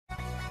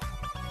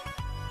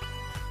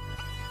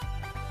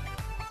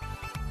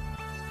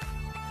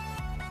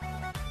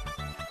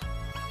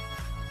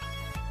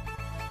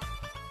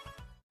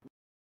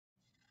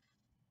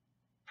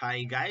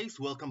Hi guys,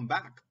 welcome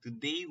back.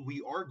 Today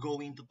we are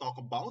going to talk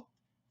about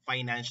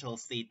financial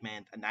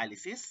statement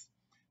analysis.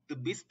 To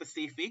be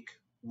specific,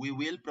 we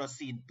will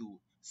proceed to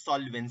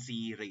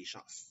solvency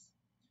ratios.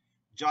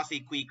 Just a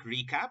quick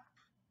recap.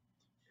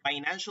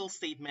 Financial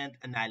statement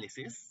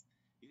analysis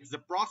is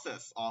the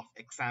process of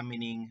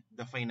examining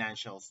the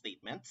financial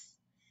statements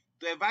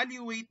to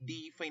evaluate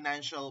the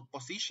financial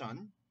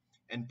position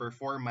and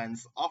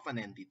performance of an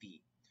entity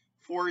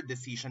for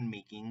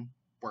decision-making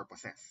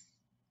purposes.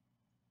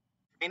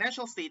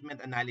 Financial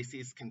statement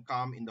analysis can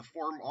come in the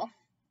form of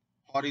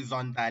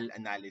horizontal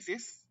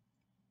analysis,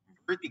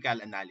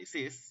 vertical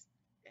analysis,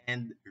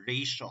 and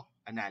ratio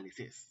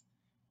analysis.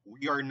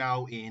 We are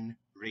now in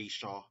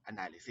ratio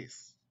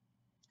analysis.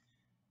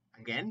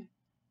 Again,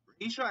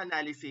 ratio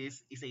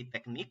analysis is a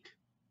technique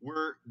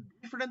where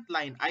different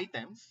line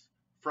items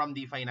from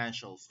the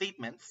financial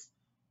statements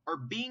are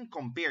being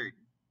compared,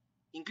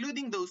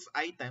 including those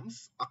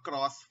items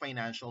across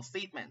financial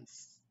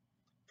statements.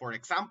 For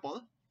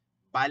example,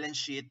 balance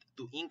sheet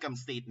to income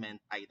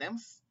statement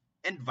items,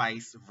 and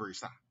vice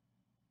versa.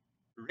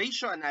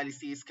 Ratio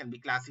analysis can be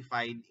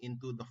classified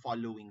into the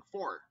following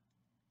four: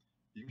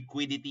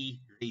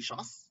 liquidity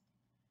ratios,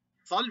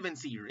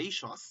 solvency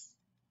ratios,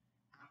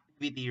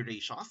 activity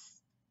ratios,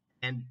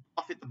 and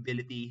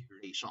profitability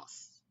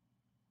ratios.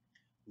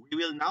 We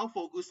will now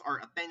focus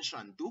our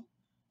attention to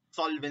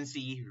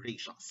solvency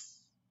ratios.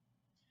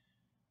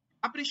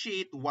 To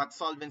appreciate what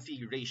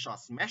solvency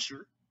ratios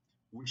measure,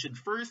 we should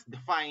first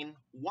define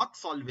what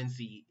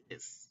solvency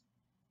is.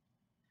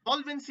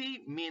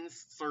 Solvency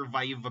means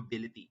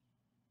survivability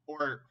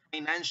or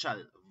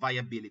financial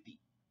viability.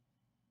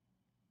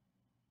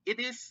 It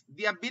is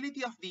the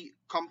ability of the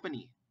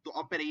company to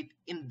operate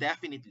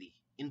indefinitely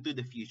into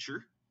the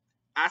future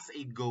as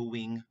a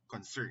going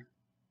concern.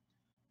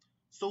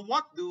 So,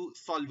 what do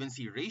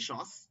solvency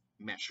ratios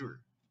measure?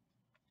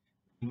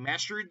 They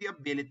measure the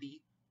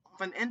ability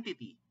of an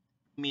entity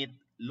to meet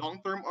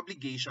long term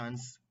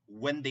obligations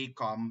when they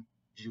come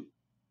due.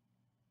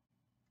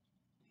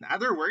 In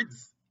other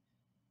words,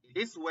 it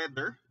is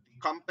whether the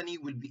company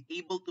will be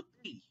able to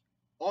pay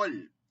all,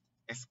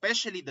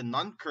 especially the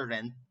non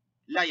current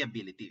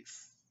liabilities.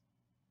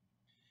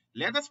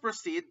 Let us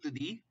proceed to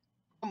the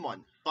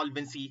common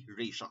solvency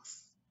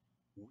ratios.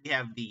 We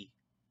have the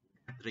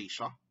debt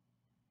ratio,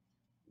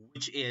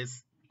 which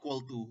is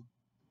equal to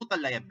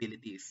total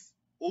liabilities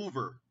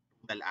over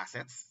total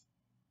assets,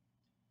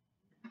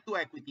 debt to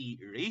equity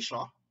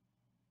ratio,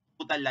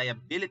 total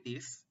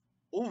liabilities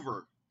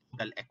over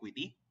total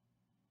equity,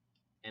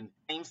 and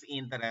times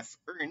interest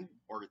earned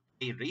or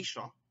pay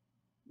ratio,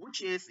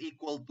 which is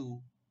equal to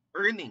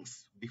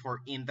earnings before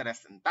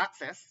interest and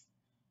taxes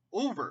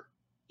over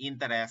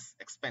interest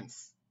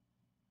expense.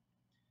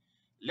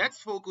 Let's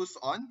focus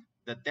on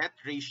the debt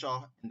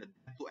ratio and the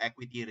debt to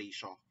equity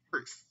ratio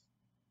first.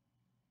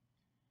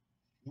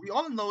 We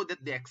all know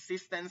that the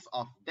existence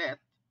of debt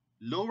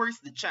lowers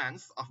the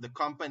chance of the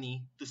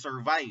company to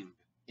survive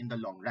in the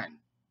long run.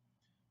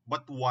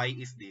 But why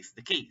is this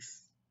the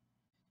case?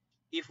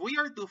 If we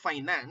are to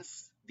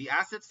finance the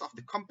assets of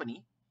the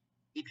company,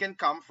 it can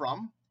come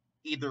from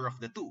either of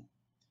the two,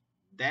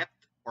 debt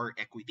or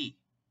equity.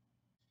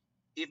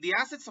 If the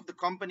assets of the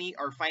company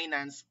are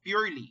financed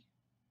purely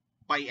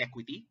by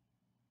equity,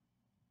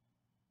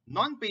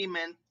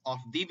 non-payment of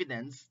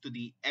dividends to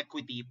the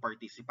equity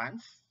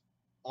participants,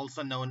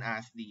 also known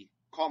as the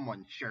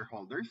common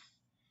shareholders,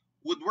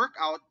 would work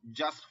out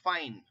just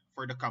fine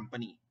for the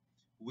company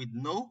with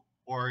no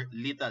or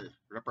little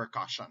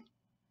repercussion.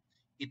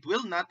 It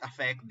will not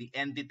affect the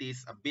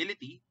entity's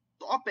ability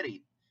to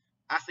operate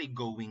as a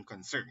going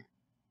concern.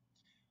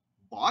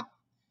 But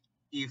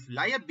if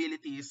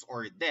liabilities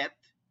or debt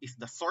is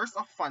the source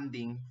of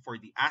funding for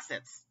the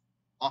assets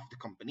of the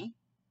company,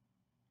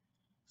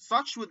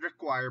 such would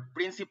require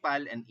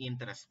principal and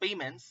interest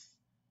payments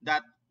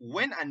that,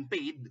 when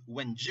unpaid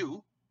when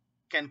due,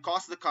 can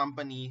cause the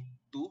company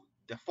to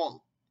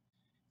default.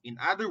 In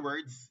other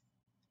words,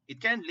 it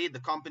can lead the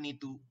company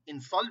to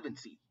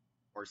insolvency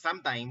or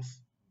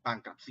sometimes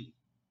bankruptcy.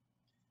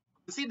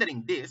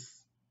 Considering this,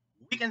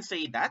 we can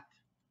say that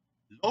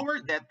lower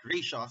debt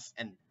ratios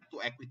and debt to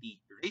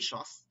equity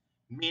ratios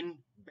mean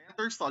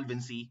better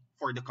solvency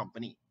for the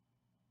company.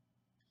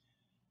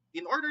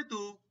 In order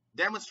to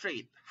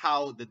demonstrate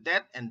how the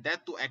debt and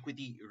debt to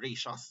equity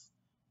ratios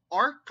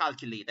are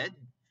calculated,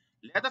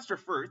 let us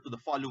refer to the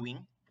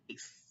following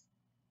case.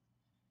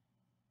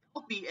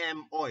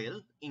 LPM Oil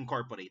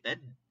Incorporated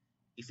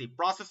is a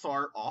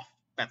processor of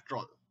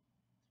petrol.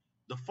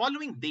 The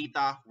following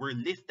data were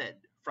listed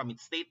from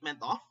its statement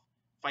of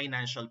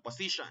financial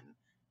position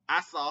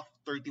as of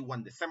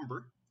 31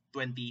 December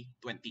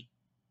 2020.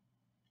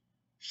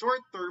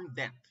 Short-term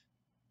debt,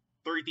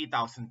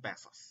 30,000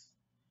 pesos.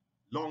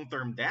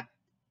 Long-term debt,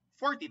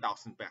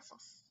 40,000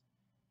 pesos.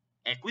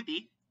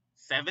 Equity,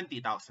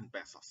 70,000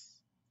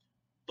 pesos.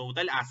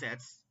 Total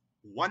assets,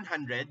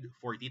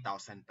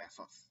 140,000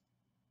 pesos.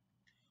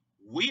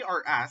 We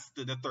are asked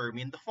to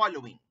determine the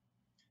following: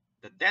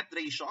 the debt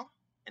ratio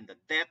and the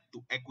debt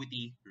to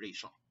equity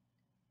ratio.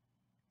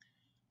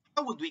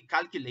 How would we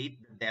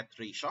calculate the debt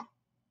ratio?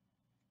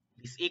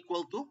 It is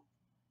equal to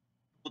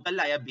total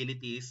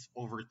liabilities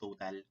over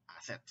total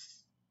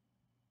assets.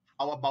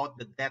 How about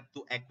the debt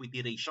to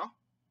equity ratio?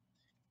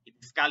 It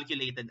is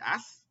calculated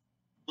as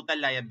total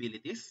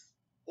liabilities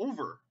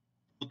over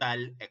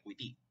total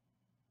equity.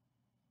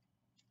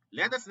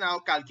 Let us now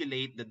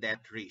calculate the debt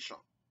ratio.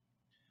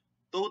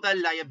 Total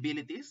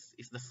liabilities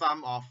is the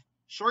sum of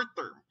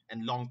short-term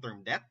and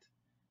long-term debt.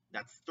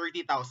 That's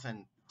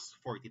 30,000 plus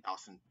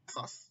 40,000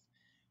 pesos.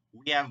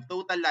 We have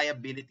total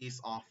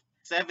liabilities of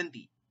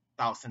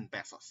 70,000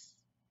 pesos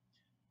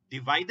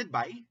divided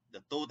by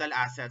the total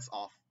assets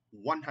of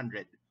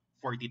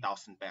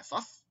 140,000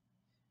 pesos.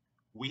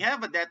 We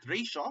have a debt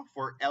ratio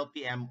for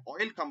LPM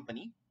Oil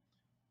Company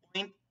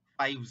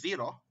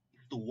 0.50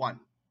 is to 1.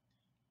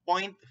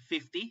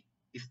 0.50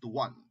 is to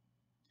 1.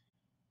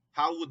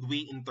 How would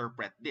we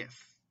interpret this?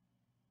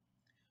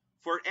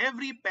 For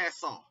every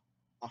peso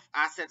of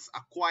assets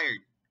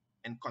acquired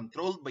and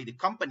controlled by the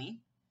company,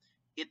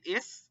 it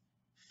is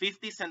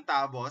 50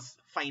 centavos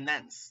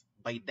financed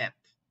by debt.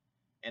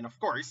 And of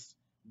course,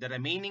 the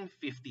remaining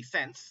 50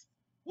 cents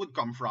would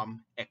come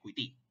from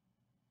equity.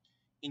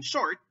 In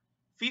short,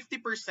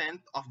 50%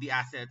 of the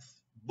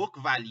assets' book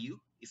value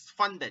is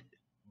funded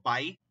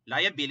by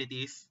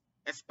liabilities,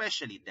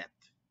 especially debt.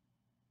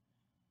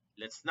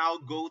 Let's now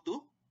go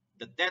to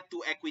the debt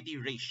to equity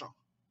ratio.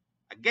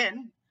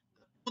 Again,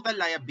 the total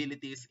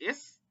liabilities is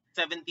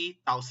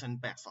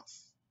 70,000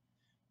 pesos.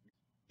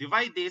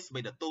 Divide this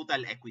by the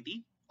total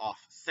equity of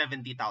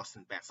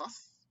 70,000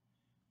 pesos.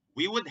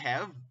 We would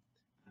have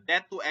a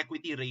debt to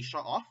equity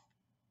ratio of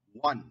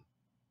 1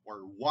 or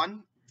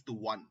 1 to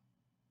 1.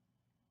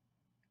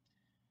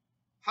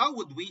 How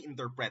would we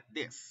interpret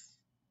this?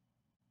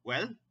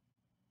 Well,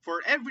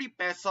 for every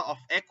peso of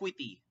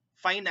equity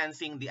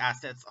financing the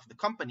assets of the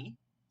company,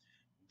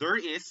 there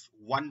is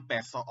 1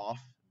 peso of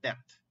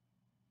debt.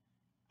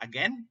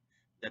 Again,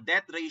 the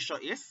debt ratio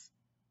is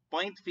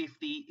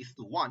 0.50 is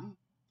to 1.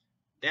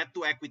 Debt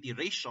to equity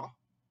ratio,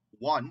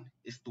 1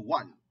 is to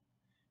 1.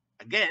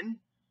 Again,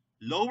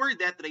 lower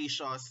debt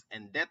ratios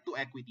and debt to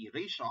equity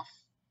ratios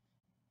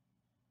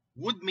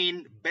would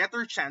mean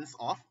better chance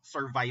of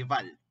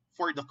survival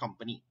for the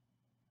company.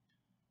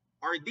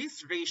 Are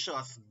these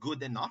ratios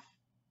good enough?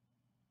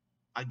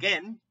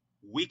 Again,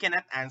 we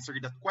cannot answer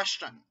that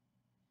question.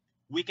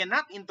 We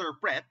cannot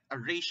interpret a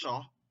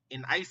ratio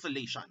in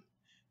isolation.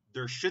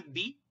 There should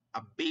be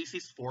a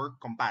basis for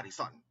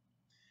comparison.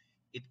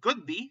 It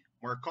could be,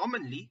 more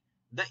commonly,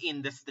 the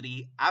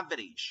industry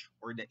average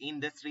or the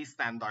industry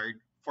standard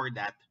for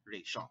that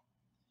ratio.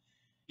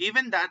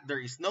 Given that there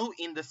is no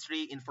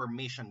industry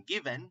information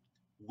given,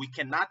 we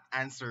cannot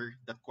answer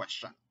that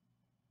question.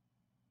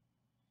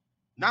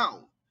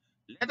 Now,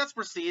 let us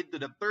proceed to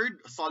the third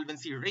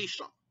solvency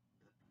ratio,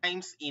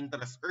 times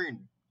interest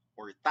earned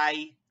or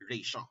TI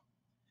ratio,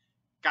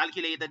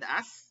 calculated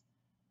as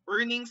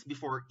earnings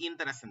before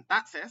interest and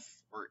taxes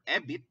or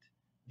EBIT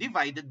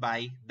divided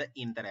by the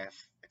interest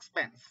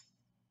expense.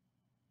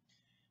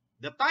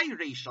 The TI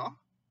ratio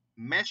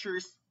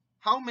measures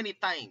how many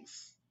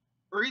times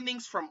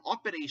earnings from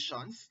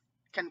operations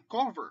can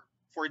cover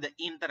for the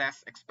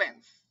interest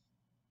expense.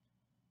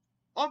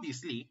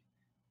 Obviously,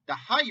 the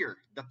higher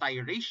the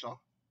TI ratio,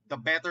 the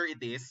better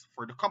it is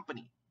for the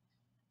company.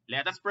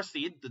 Let us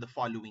proceed to the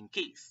following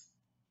case.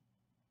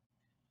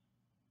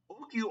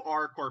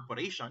 OQR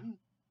Corporation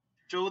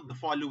showed the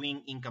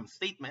following income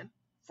statement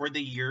for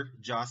the year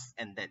just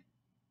ended.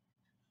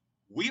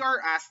 We are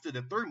asked to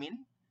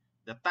determine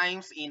the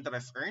times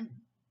interest earned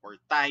or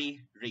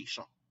TI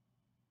ratio.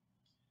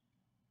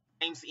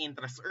 Times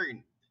interest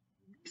earned.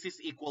 This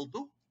is equal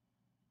to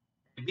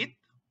EBIT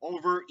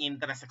over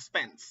interest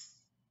expense.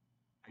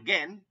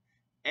 Again,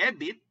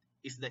 EBIT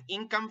is the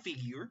income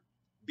figure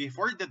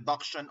before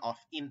deduction of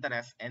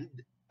interest and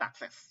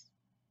taxes.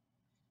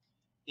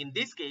 In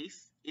this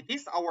case, it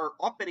is our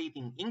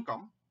operating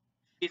income,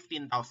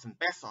 15,000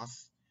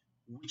 pesos,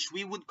 which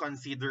we would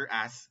consider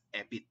as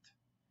EBIT,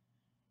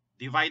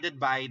 divided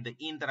by the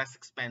interest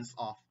expense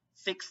of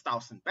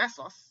 6,000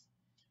 pesos.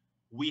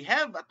 We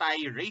have a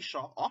TI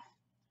ratio of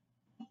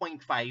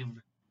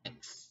 2.5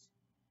 times.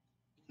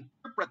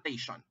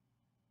 Interpretation.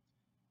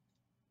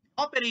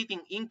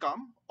 Operating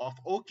income of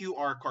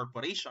OQR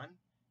Corporation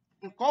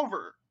can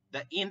cover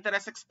the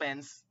interest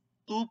expense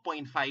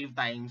 2.5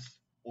 times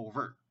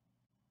over.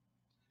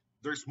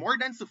 There's more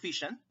than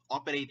sufficient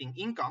operating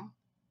income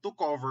to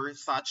cover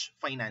such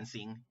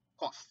financing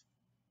costs.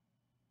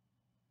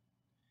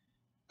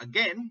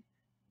 Again,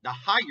 the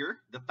higher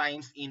the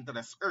times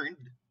interest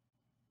earned,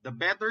 the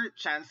better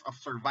chance of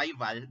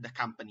survival the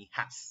company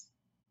has.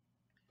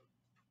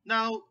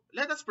 Now,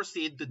 let us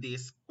proceed to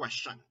this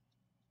question.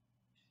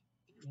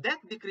 If debt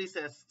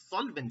decreases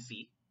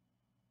solvency,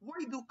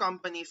 why do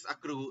companies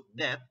accrue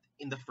debt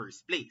in the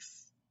first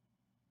place?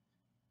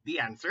 The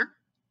answer?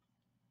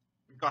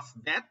 Because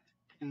debt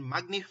can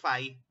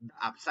magnify the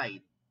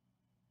upside.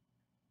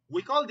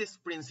 We call this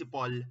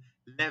principle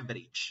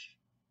leverage.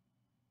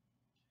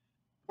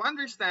 To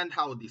understand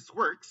how this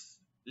works,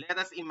 let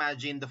us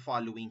imagine the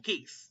following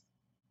case.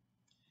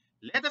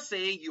 Let us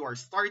say you are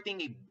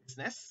starting a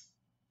business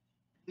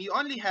and you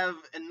only have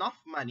enough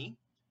money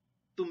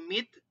to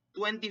meet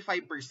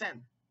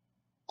 25%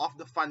 of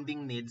the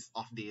funding needs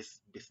of this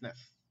business.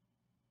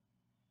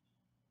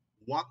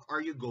 What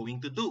are you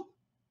going to do?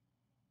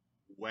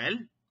 Well,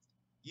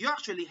 you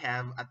actually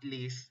have at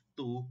least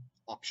two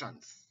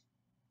options.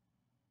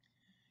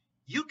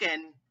 You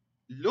can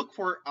look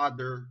for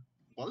other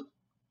people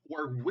who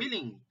are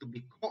willing to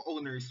be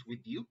co-owners with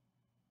you.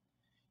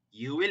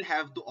 You will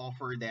have to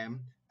offer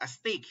them a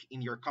stake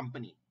in your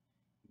company,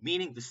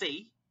 meaning to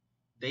say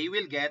they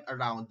will get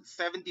around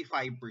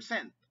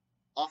 75%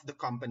 of the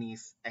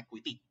company's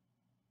equity.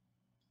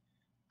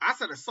 As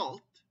a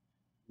result,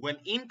 when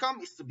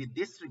income is to be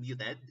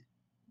distributed,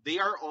 they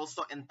are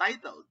also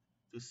entitled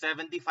to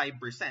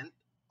 75%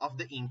 of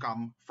the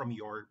income from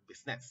your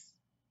business.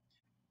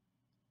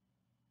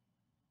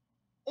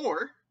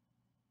 Or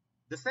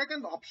the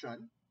second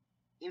option,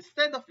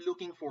 instead of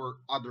looking for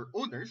other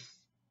owners,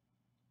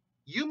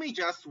 you may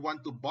just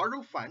want to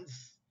borrow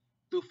funds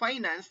to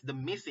finance the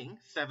missing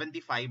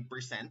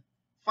 75%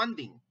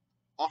 funding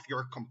of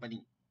your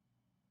company.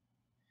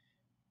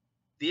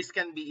 This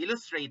can be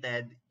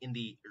illustrated in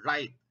the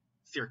right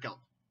circle.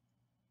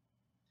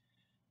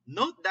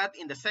 Note that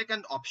in the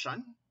second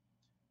option,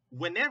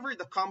 whenever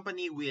the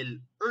company will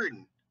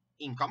earn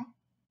income,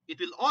 it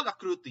will all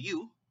accrue to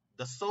you,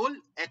 the sole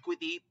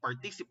equity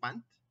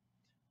participant,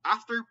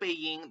 after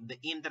paying the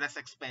interest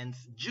expense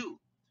due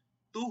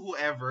to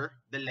whoever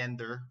the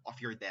lender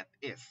of your debt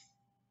is.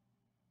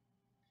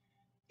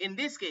 In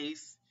this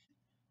case,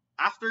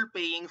 after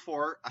paying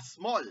for a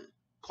small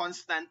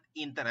constant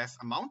interest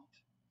amount,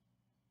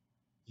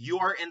 you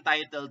are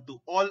entitled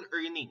to all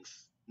earnings,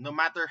 no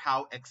matter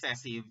how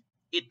excessive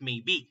it may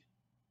be.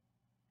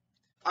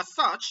 As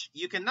such,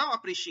 you can now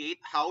appreciate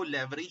how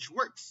leverage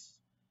works.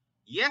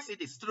 Yes,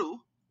 it is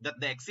true that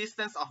the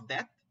existence of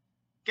debt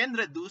can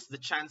reduce the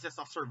chances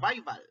of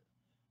survival.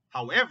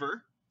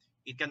 However,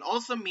 it can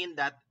also mean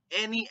that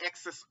any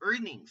excess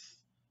earnings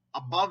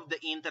above the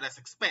interest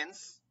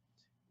expense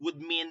would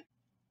mean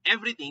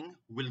everything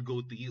will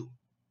go to you.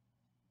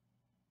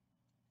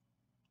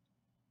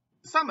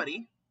 In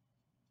summary,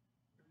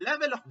 the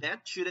level of debt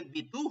shouldn't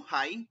be too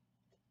high to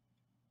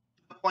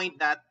the point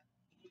that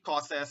it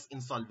causes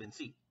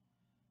insolvency.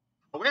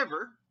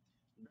 However,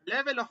 the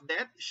level of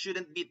debt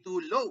shouldn't be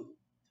too low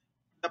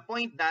to the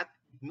point that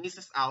it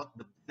misses out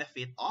the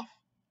benefit of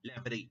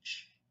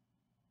leverage.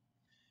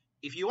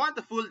 If you want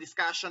a full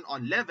discussion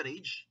on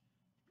leverage,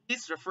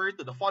 please refer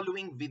to the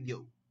following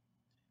video,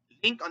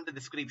 link on the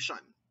description.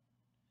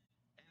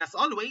 And as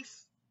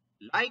always,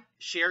 like,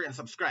 share, and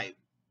subscribe.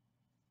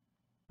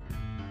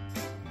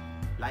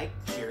 Like,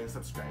 share, and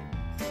subscribe.